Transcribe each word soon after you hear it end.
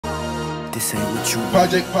This ain't what you want.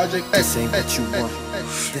 Project This ain't what you want.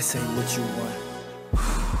 This ain't what you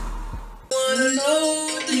want.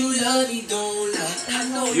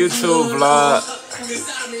 YouTube vlog.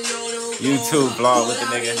 YouTube vlog with the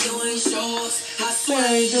nigga.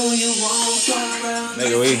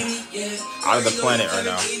 Nigga, we out of the planet right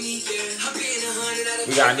now.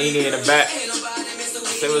 We got Nene in the back.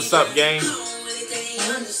 Say what's up, gang.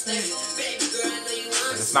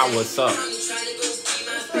 It's not what's up.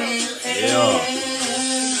 Yeah.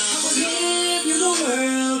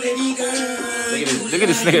 Look at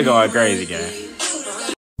this nigga going crazy, gang.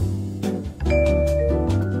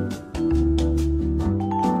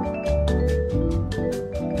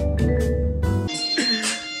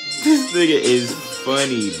 This nigga is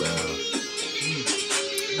funny, bro.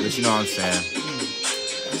 But you know what I'm saying.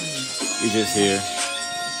 We just here,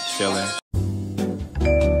 chilling.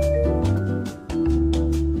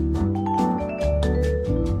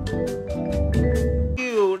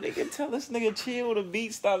 Nigga, tell this nigga chill. The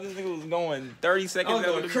beat stopped. This nigga was going 30 seconds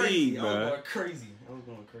over the beat, bro. I was going crazy.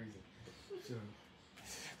 Sure.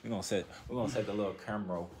 We're gonna set the little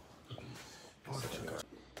camera.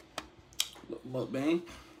 Look, bang.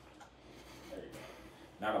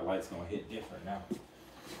 Now the light's gonna hit different now.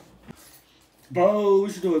 Bro, we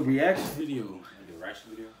should do a reaction video. Do a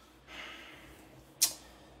reaction video?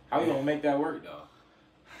 How we gonna make that work though?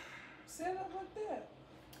 Set up like that.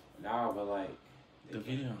 Nah, but like The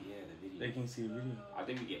video. Yeah, the video. They can see the video. I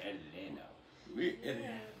think we can edit it in though. We edit.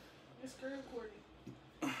 Yeah, it's screen recording.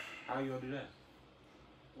 How you gonna do that?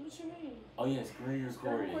 What you mean? Oh yeah, screen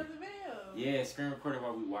recording. Record the video. Yeah, screen recording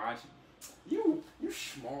while we watching. You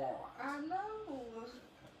small. I know.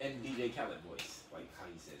 And DJ Khaled voice, like how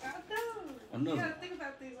he says it. I know. Another. You gotta think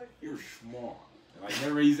about things like You're small. Like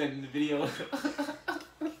remember he said in the video.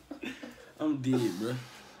 I'm dead, bro.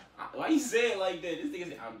 Why you say it like that? This nigga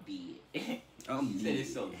said I'm dead. I'm He said dead.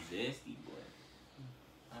 it's so zesty, boy.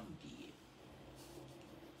 I'm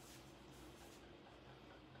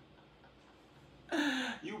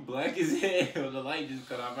dead. You black as hell. The light just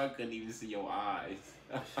cut off. I couldn't even see your eyes.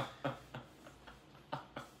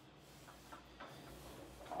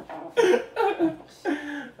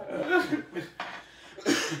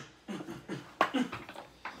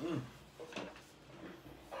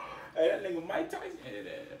 Hey, that nigga Mike Tyson had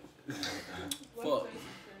that. Fuck.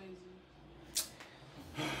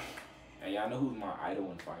 Hey, y'all know who's my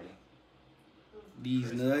idol in fighting?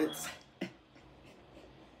 These nuts.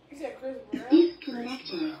 You said Chris Brown?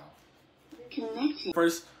 Disconnected. Connected.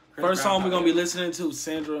 First song we're gonna be listening to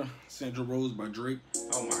Sandra Rose by Drake.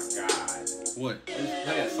 Oh my god. What? Play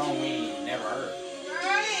that song we ain't never heard.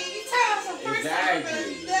 Right, you tell us the first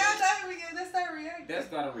Exactly. time. That's not react. That's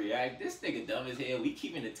gotta react. This nigga dumb as hell. We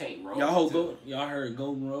keeping the tape rolling. Y'all heard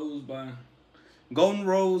Golden Rose by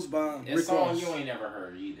That Rick song Ross. you ain't never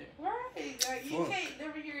heard either. Right, like, you Fuck. can't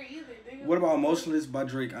never hear it either. Nigga. What about Emotionless by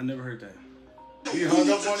Drake? I never heard that. You hung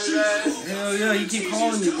up on his ass? Hell yeah, you keep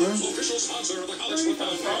calling me, bro. I'm trying to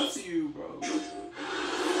talk to you, bro. We're gonna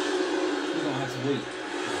have to wait.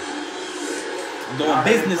 I'm doing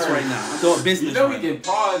business right now. I'm doing business. You know we right can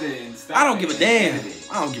pause it and stop. now. I don't give a damn. it.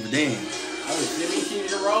 I don't give a damn. Oh,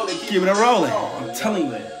 keep it rolling. Keep it rolling. I'm telling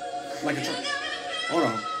you. Like a truck. Hold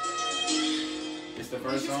on. It's the Did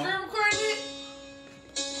first you song. screen record it?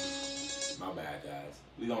 My bad, guys.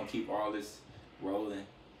 We gonna keep all this rolling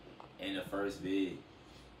in the first vid. You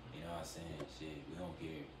know what I'm saying? Shit, we don't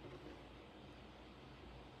care.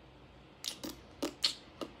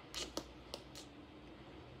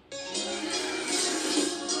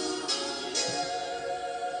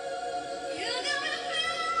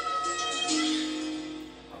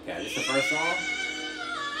 Okay, this the first song?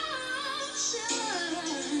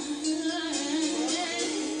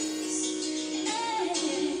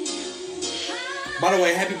 By the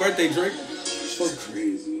way, happy birthday, Drake. So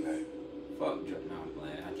crazy, like Fuck Drake. No, I'm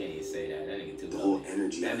playing. I can't even say that. That nigga too the whole old.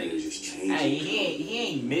 energy That of it nigga just changing. Hey, he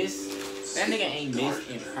ain't missed. That nigga ain't missed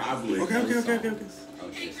in probably. Okay.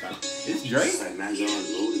 Oh shit, stop. This Drake? Like imagine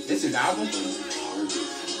on loaded. This is album?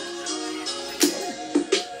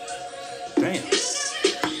 Damn.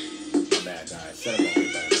 My bad, guys. Shut up,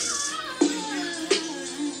 everybody.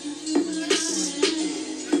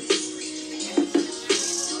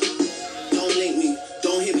 Don't link me.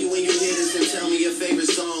 Don't hit me when you hear this and tell me your favorite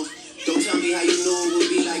song. Don't tell me how you knew it would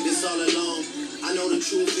be like this all along. I know the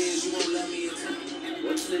truth is you won't love me until.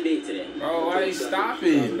 What's the date today? Bro, why you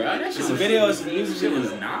stopping, bro? That shit It's a was, video. It's a music shit was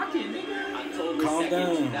video. knocking, nigga. Calm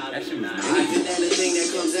down. That shit was Even knocking. then, the thing that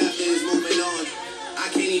comes after is moving on. I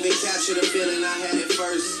can't even capture the feeling I had at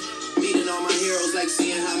first. Meeting all my heroes like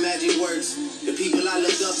seeing how magic works. The people I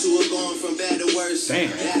look up to are going from bad to worse. Damn.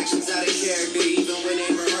 The actions out of character even when they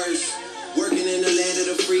rehearse. Working in the land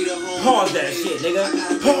of the free to home. Pause that shit,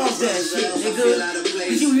 nigga. Pause that shit, nigga.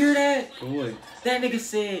 Did you hear that? Boy. That nigga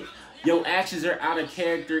said, your actions are out of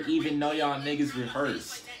character even though y'all niggas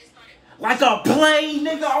rehearsed. Like a play,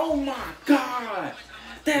 nigga. Oh my god.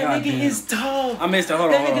 That God nigga damn. is tough. I missed it. Hold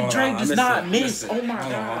on. That hold nigga on, Drake hold on. does I not missed miss. it. Oh my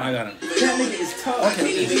Hold on, god. I got him. That nigga is tough. I can't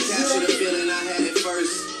even capture the feeling I had at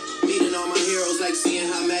first. Meeting all my heroes like seeing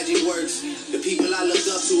how magic works. The people I look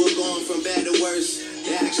up to are going from bad to worse.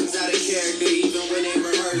 The actions out of character even when they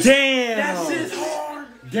rehearse. Damn. That shit's hard.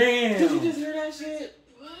 Damn. Did you just hear that shit?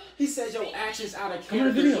 He said your actions out of Come on,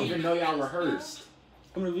 character video. even though y'all rehearsed.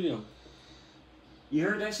 Come on the video. You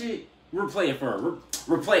heard that shit? Replay it for her.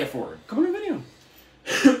 Replay it for her. Come on the video.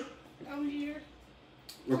 I'm here.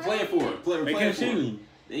 Replay it for her. They Replay it can't for see her. me.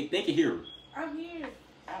 They can hear her. I'm here.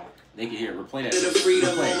 They can hear her. Replay that The shit. freedom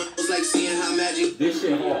Replay it. moments like seeing how magic. This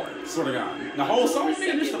shit hard. Swear to God. The whole song,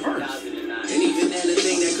 nigga, just the verse. And even then, the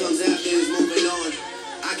thing that comes after is moving on.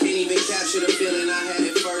 I can't even capture the feeling I had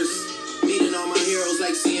at first. Meeting all my heroes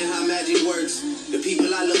like seeing how magic works. The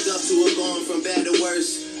people I look up to are going from bad to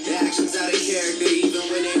worse. The actions out of character even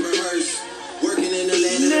when they rehearse. Working in the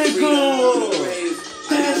land of the free to home the brave.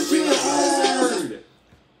 I That gotta bring shit my brothers hard.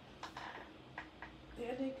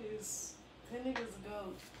 That nigga's a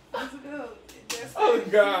goat. He's a goat. That's Oh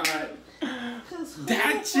God. 'Cause who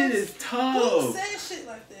That the shit fuck- is Who tough. said shit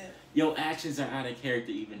like that? Your actions are out of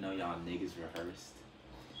character even though y'all niggas rehearsed.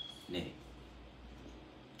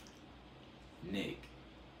 Nick.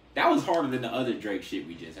 That was harder than the other Drake shit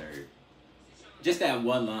we just heard. Just that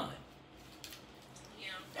one line.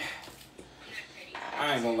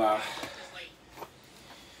 I ain't gonna lie.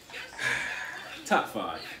 Top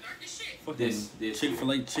 5. This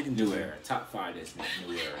Chick-fil-A chicken new dinner. era. Top 5 this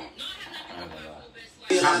new era. I ain't gonna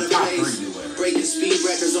lie. out of Top place. 3 new era. Breaking speed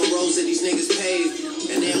records on roads that these niggas pave.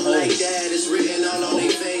 And they don't like that, it's written all on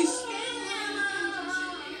their face.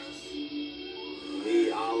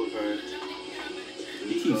 Me, Oliver.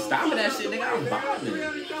 You keep stopping that shit, nigga. I'm bobbing.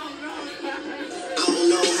 I don't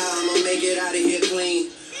know how I'ma make it out of here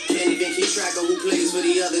clean. Can't even keep track of who plays for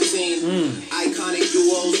the other team. Iconic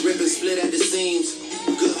duos rip and split at the seams.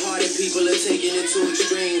 Good-hearted people are taking it to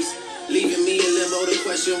extremes. Leaving me in limbo to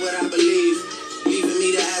question what I believe. Leaving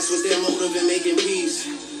me to ask what's their motive in making peace.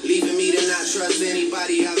 Leaving me to not trust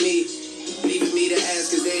anybody I meet. Leaving me to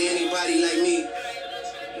ask is there anybody like me.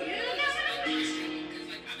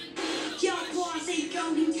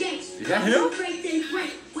 Is that him?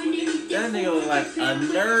 That nigga look like a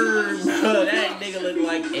nerd, bro. That nigga look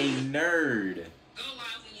like a nerd.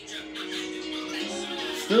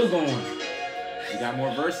 Still going. You got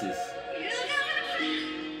more verses.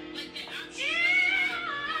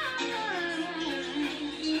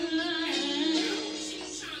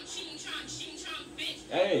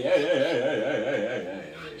 Hey.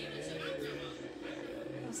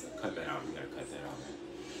 Cut that out. You gotta cut that out, man.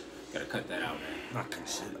 Gotta cut that out, man. Not that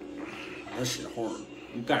shit. That shit hard.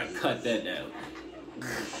 You gotta cut that out.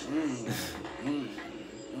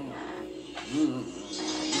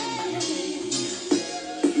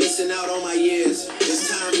 Missing out on my years. There's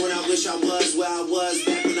times when I wish I was where I was.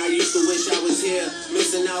 Back when I used to wish I was here.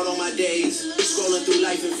 Missing out on my days. Scrolling through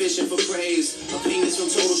life and fishing for praise. Opinions from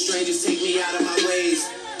total strangers take me out of my ways.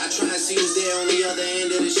 I try and see who's there on the other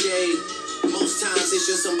end of the shade. Most times it's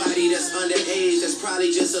just somebody that's underage. That's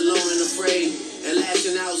probably just alone and afraid. And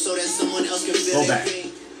lashing out so that someone else can feel Go their back.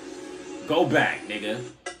 pain. Go back, nigga.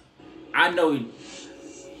 I know.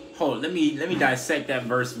 Hold on, let me dissect that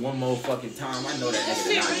verse one more fucking time. I know that That nigga.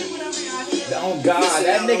 shit not- really went over your head. Oh God, Missing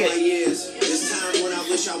that out on my nigga. years. There's times when I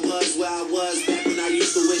wish I was where I was. Back when I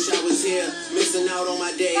used to wish I was here. Missing out on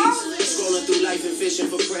my days. Scrolling through life and fishing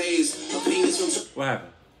for praise. Opinions from What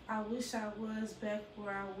happened? I wish I was back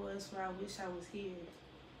where I was wish I was here.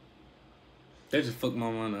 They just fucked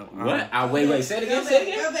my mind up. What? Wait. Say it again. Say it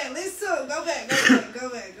again. Go back. Listen to him. Go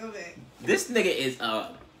back. This nigga is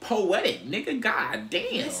poetic, nigga. God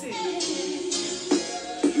damn. Listen.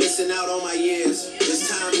 missing out on my years. There's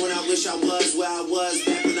times when I wish I was where I was.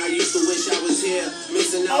 Back when I used to wish I was here.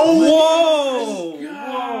 Missing out on my Whoa!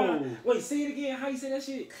 Whoa. Wait, say it again. How you say that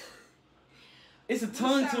shit? It's a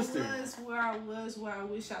tongue Wish twister. I was where I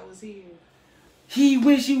wish I was here. He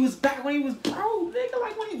wish he was back when he was broke, nigga.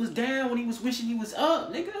 Like when he was down, when he was wishing he was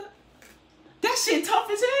up, nigga. That shit tough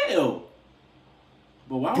as hell.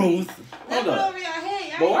 But why would he, Both. hold That up. over your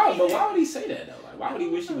head. But why would he say that though? Like why would he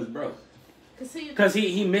wish he was broke? Cause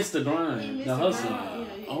he missed the grind, He missed the the hustle. grind.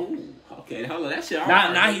 Yeah. Oh, okay. Hold on, that shit.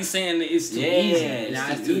 Now he's saying that it's too easy. Nah,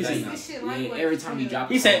 It's it's too too easy. easy. now. This shit Yeah, like every time he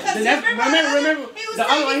dropped. He said, Cause that's, remember, he was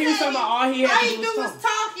the other one he was saying talking about all he had to do was was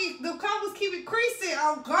talk. talking. The car was keep increasing.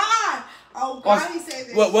 Oh God. Oh God. He said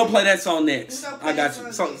that. We'll play that song next. We're gonna play I got that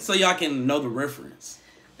you. song So y'all can know the reference.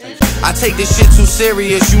 I take this shit too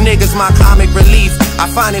serious, you niggas my comic relief. I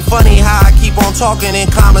find it funny how I keep on talking and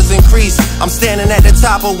commas increase. I'm standing at the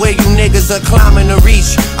top of where you niggas are climbing to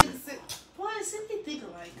reach. Boy, simply think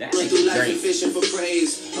alike. That Run through nigga life and great. fishing for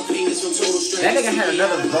praise. Opinions from total strangers. That nigga had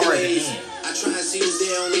another bar at the Ways. end. I try and see who's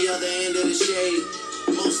there on the other end of the shade.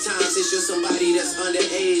 Most times it's just somebody that's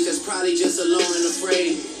underage, that's probably just alone and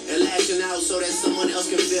afraid, and lashing out so that someone else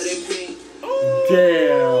can feel their pain.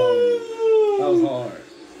 Damn. That was hard.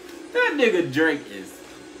 That nigga Drake is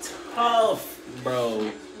tough, bro.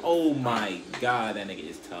 Oh my God, that nigga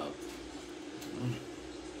is tough.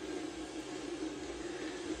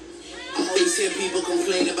 I always hear people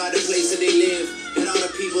complain about the place that they live, and all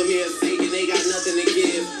the people here fake and they got nothing to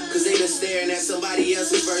give, cause they been staring at somebody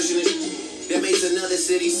else's version of that makes another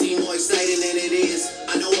city seem more exciting than it is.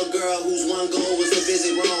 I know a girl whose one goal was to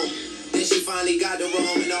visit Rome. Then she finally got to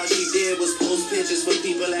Rome, and all she did was post pictures for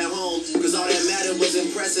people at home, cause all that mattered was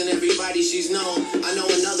impressing everybody she's known. I know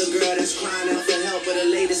another girl that's crying out for help, but her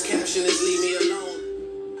latest caption is leave me alone.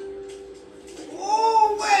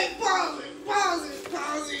 Oh wait, pause it.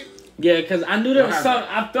 Yeah, cause I knew there was something.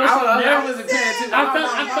 I felt something there. I wasn't paying attention. I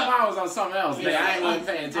felt- I was on something else. Nigga. I ain't wasn't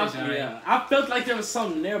paying attention. Yeah, I felt like there was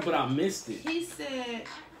something there, but I missed it. He said,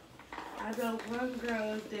 I know one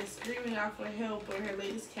girl that's screaming out for help, but her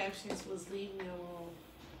latest captions was leave me alone.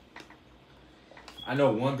 I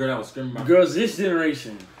know one girl that was screaming about Girls, this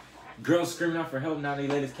generation. girls screaming out for help. Now they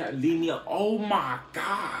latest cat leave me up. Oh my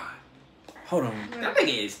God, Hold on. that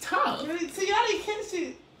nigga is tough. So y'all didn't catch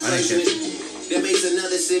it. That makes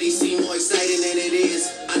another city seem more exciting than it is.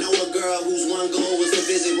 I know a girl whose one goal was to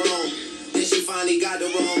visit Rome. Then she finally got to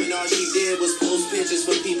Rome, and all she did was post pictures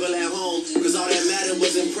for people at home, cause all that mattered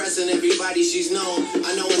was impressing everybody she's known.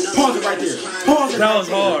 I know another Pause it girl right who's there. crying Pause it That right was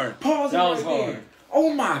there. hard. Pause it That right was there. hard.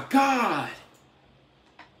 Oh my God.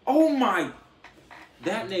 Oh my.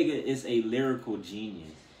 That nigga is a lyrical genius.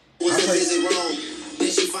 was to visit Rome. Then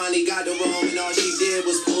she finally got to Rome, and all she did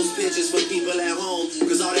was post pictures for people at home,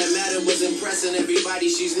 cause all that mattered was impressing everybody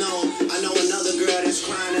she's known. I know another girl that's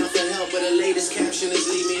crying out for help, but her latest caption is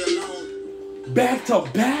leave me alone. Back to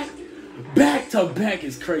back? Back to back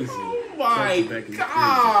is crazy. Oh my Back to back is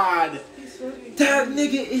God. That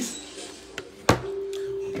nigga is.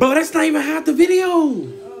 Bro, that's not even half the video.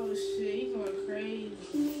 Oh shit, he going crazy.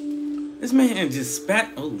 This man just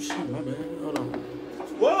spat. Oh shit, my bad. Hold on.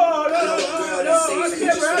 Whoa, I know a girl that saves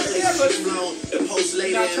pictures from places she's known, and posts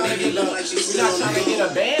later and make it look like she's We're still not on trying the to get go.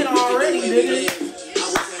 a ban already, nigga. I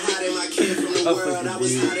wasn't hiding my kid from the world. I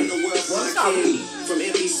was hiding the world from It's my not kid. weed. From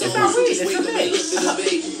empty souls not who weed, just it's wake a up and vape. look to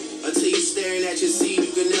debate. Until you staring at your seed,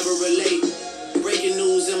 you could never relate. Breaking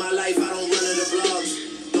news in my life, I don't run to the blogs.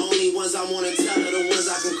 The only ones I want to tell are the ones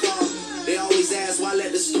I can call. They always ask why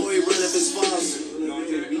let the story run if it's false.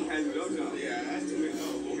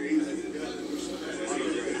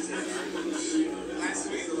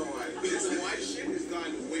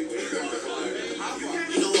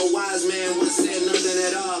 You know a wise man once said nothing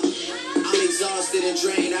at all. I'm exhausted and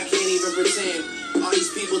drained, I can't even pretend. All these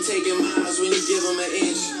people taking miles when you give them an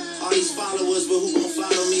inch. All these followers, but who gon'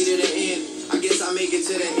 follow me to the end? I guess I make it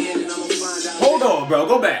to the end and I'ma find out. Hold on, bro.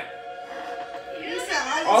 Go back. You sound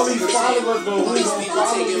like All these followers, but All who these gonna people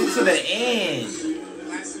follow taking me to the end?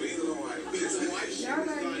 y'all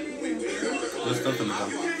like There's stuff in the back.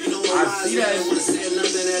 You know a I wise see that. man once said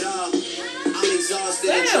nothing at all. I'm exhausted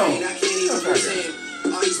and Damn. drained, I can't even pretend.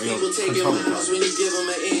 All these people taking miles when you give them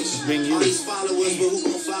an inch. being All used. these followers, but who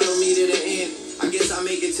gon' follow me to the end? I guess I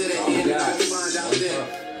make it to the end and God. I'ma find out then.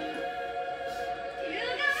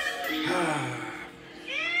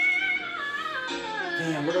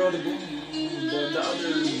 Damn, where are the blue? The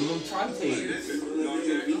other blue Tantes?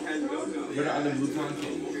 Where the other blue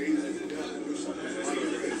Tantes?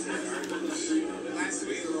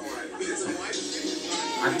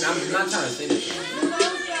 I'm not trying to say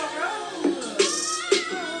this.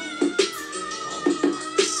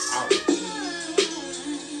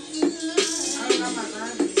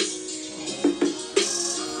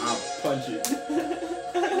 I'll punch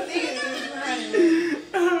it.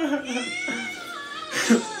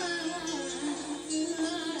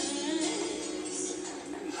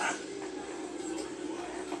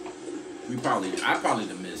 I probably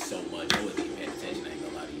done missed so much. I wasn't even paying attention. I ain't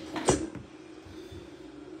gonna lie to you.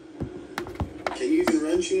 Can you even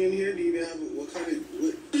run you in here? Do you even have what kind of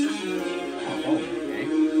what?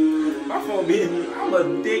 phone being. I'm a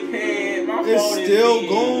dickhead. My It's phone is still being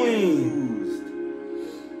going. used.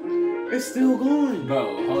 It's still going.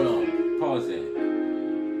 Bro, hold on. Pause that.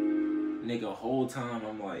 Nigga, whole time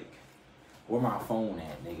I'm like, where my phone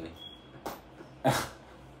at, nigga?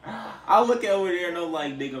 I look over there and I'm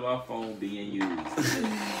like, nigga, my phone being used. I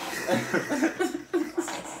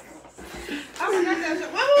forgot that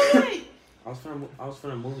shit. Wait. I was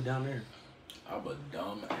finna move it down there. I'm a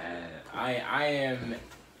dumb ass. I am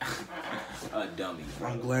a dummy, bro.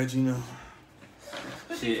 I'm glad you know.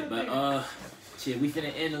 Shit, but shit, we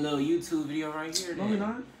finna end a little YouTube video right here. No, Then. we're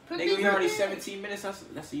not. Nigga, we already 17 minutes.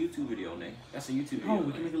 That's a YouTube video, nigga. That's a YouTube video. Oh,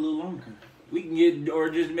 we can make it a little longer. We can get or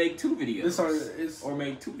just make 2 videos. It's Or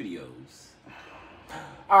make 2 videos.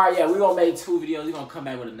 Alright, yeah, we gonna make 2 videos. We gonna come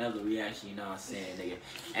back with another reaction, you know what I'm saying, nigga.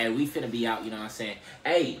 And we finna be out, you know what I'm saying.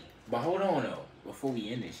 Hey, but hold on though. Before we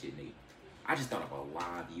end this shit, nigga. I just thought of a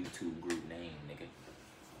live YouTube group name, nigga.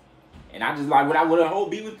 And I just like when the whole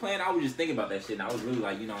beat was playing, I was just thinking about that shit. And I was really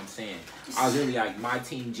like, you know what I'm saying? I was really like my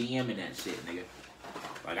team GM in that shit, nigga.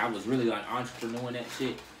 Like I was really like entrepreneuring that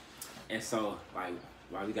shit. And so like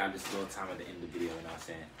why we got this little time at the end of the video, you know what I'm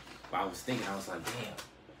saying? But I was thinking, I was like, damn,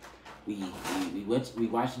 we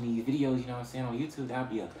watching these videos, you know what I'm saying, on YouTube, that'd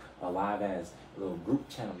be a live ass little group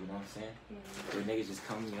channel, you know what I'm saying? Where niggas just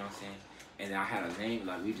come, you know what I'm saying? And I had a name,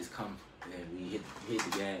 like we just come and we hit the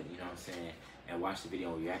gas, you know what I'm saying, and watch the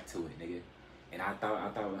video and react to it, nigga. And I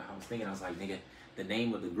was thinking, I was like, nigga, the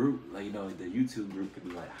name of the group, like, you know, the YouTube group could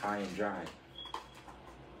be like High and Dry.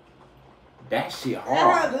 That shit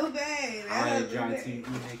hard. High and Dry TV,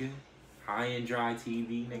 nigga. High and Dry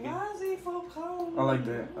TV, nigga. Why is he so cold? I like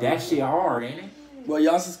that. That shit hard, ain't it? Well,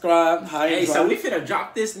 y'all subscribe. Hey, so we finna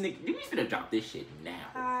drop this, nigga. We finna drop this shit now.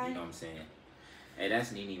 Hi. You know what I'm saying? Hey,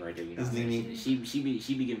 that's Nene right there. You know That's what I'm saying? Nene.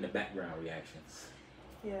 She be giving the background reactions.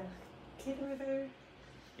 Yeah. Can you do me a favor?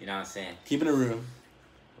 You know what I'm saying? Keeping it real.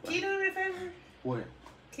 Can you do me a favor? What?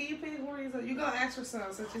 Can you pick where he's you gonna ask for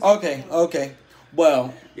some? So just Okay.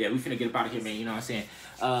 Well, Yeah, we finna get up out of here, man. You know what I'm saying?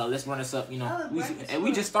 Let's run this up. You know, I look like and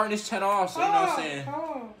we just starting this channel off. So you know what I'm saying?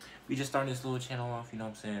 Oh. We just starting this little channel off. You know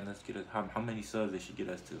what I'm saying? Let's get how many subs they should get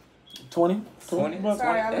us to? 20. 20.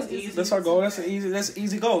 Sorry, I That's was easy. That's our goal. That's an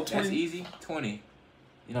easy goal. 20. That's easy. 20.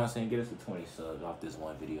 You know what I'm saying? Get us to 20 subs off this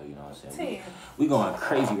one video. You know what I'm saying? 10. We going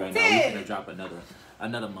crazy right now. 10. We finna drop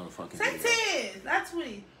another motherfucking Say video. 10. Not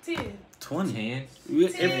 20. 10. 20. 10. We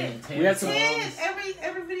 10. we have to. 10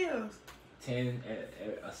 every video. 10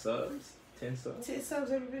 subs. 10 subs. 10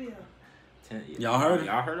 subs every video. 10, Y'all heard it?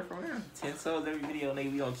 Y'all heard it from here. 10 subs every video,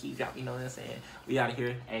 nigga. We gonna keep dropping. You know what I'm saying? We out of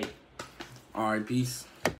here. Hey. All right, peace.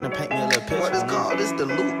 Paint me a little picture. What is called? This the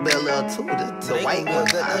Loop Bel Air too. This the white one.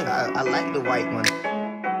 I like the white one.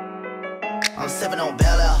 I'm sipping on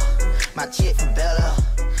Bel Air. My chick from Bel Air.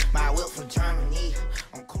 My whip from Germany.